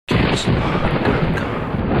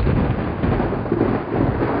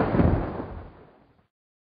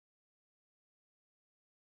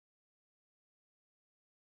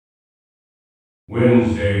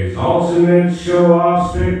Wednesday's Ultimate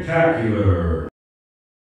Show-Off Spectacular.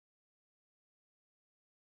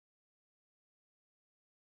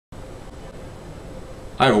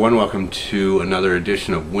 Hi everyone, welcome to another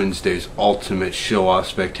edition of Wednesday's Ultimate Show-Off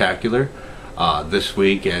Spectacular. This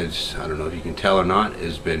week, as I don't know if you can tell or not,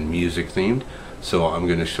 has been music themed. So I'm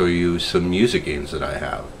going to show you some music games that I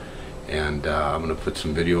have. And I'm going to put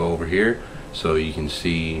some video over here so you can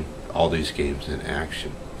see all these games in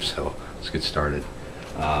action. So let's get started.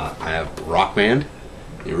 I have Rock Band,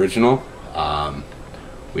 the original.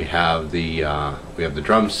 We have the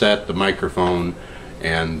drum set, the microphone,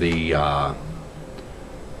 and the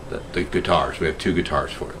guitars. We have two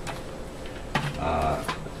guitars for it.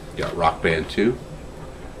 Got Rock Band 2.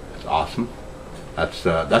 That's awesome.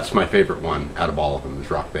 That's my favorite one out of all of them.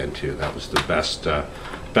 Is Rock Band 2. That was the best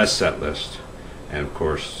set list, and of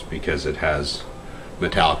course because it has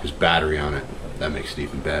Metallica's battery on it, that makes it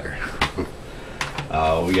even better.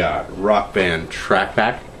 We got Rock Band Track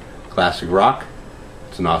Pack, Classic Rock.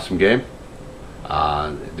 It's an awesome game.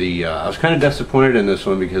 I was kind of disappointed in this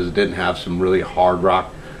one because it didn't have some really hard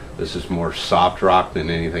rock. This is more soft rock than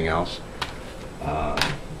anything else.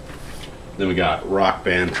 Then we got Rock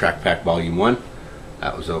Band Track Pack Volume 1.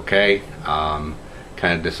 That was okay. Kind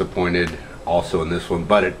of disappointed also in this one,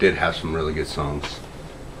 but it did have some really good songs.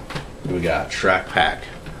 Then we got Track Pack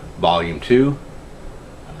Volume 2.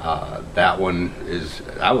 That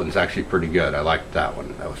one's actually pretty good. I liked that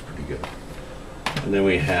one. That was pretty good. And then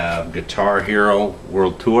we have Guitar Hero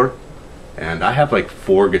World Tour. And I have like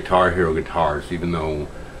 4 Guitar Hero guitars, even though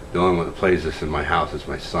the only one that plays this in my house is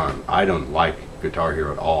my son. I don't like Guitar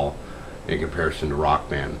Hero at all in comparison to Rock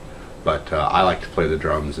Band, but I like to play the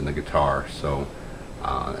drums and the guitar. So,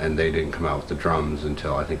 and they didn't come out with the drums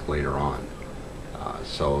until I think later on.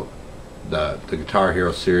 So, the Guitar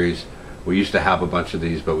Hero series, we used to have a bunch of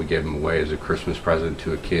these, but we gave them away as a Christmas present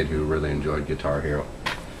to a kid who really enjoyed Guitar Hero.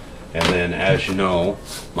 And then, as you know,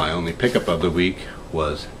 my only pickup of the week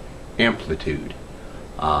was Amplitude.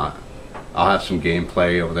 I'll have some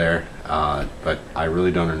gameplay over there, but I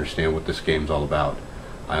really don't understand what this game's all about.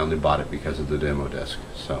 I only bought it because of the demo disc,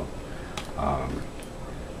 so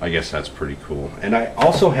I guess that's pretty cool. And I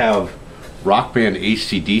also have Rock Band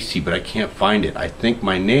AC/DC, but I can't find it. I think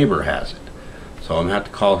my neighbor has it, so I'm gonna have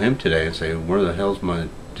to call him today and say, where the hell's my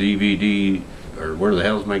DVD, or where the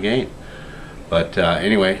hell's my game? But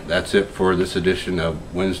anyway, that's it for this edition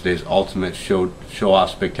of Wednesday's Ultimate Show-Off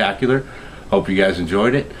Spectacular. Hope you guys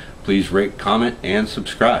enjoyed it. Please rate, comment, and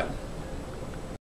subscribe.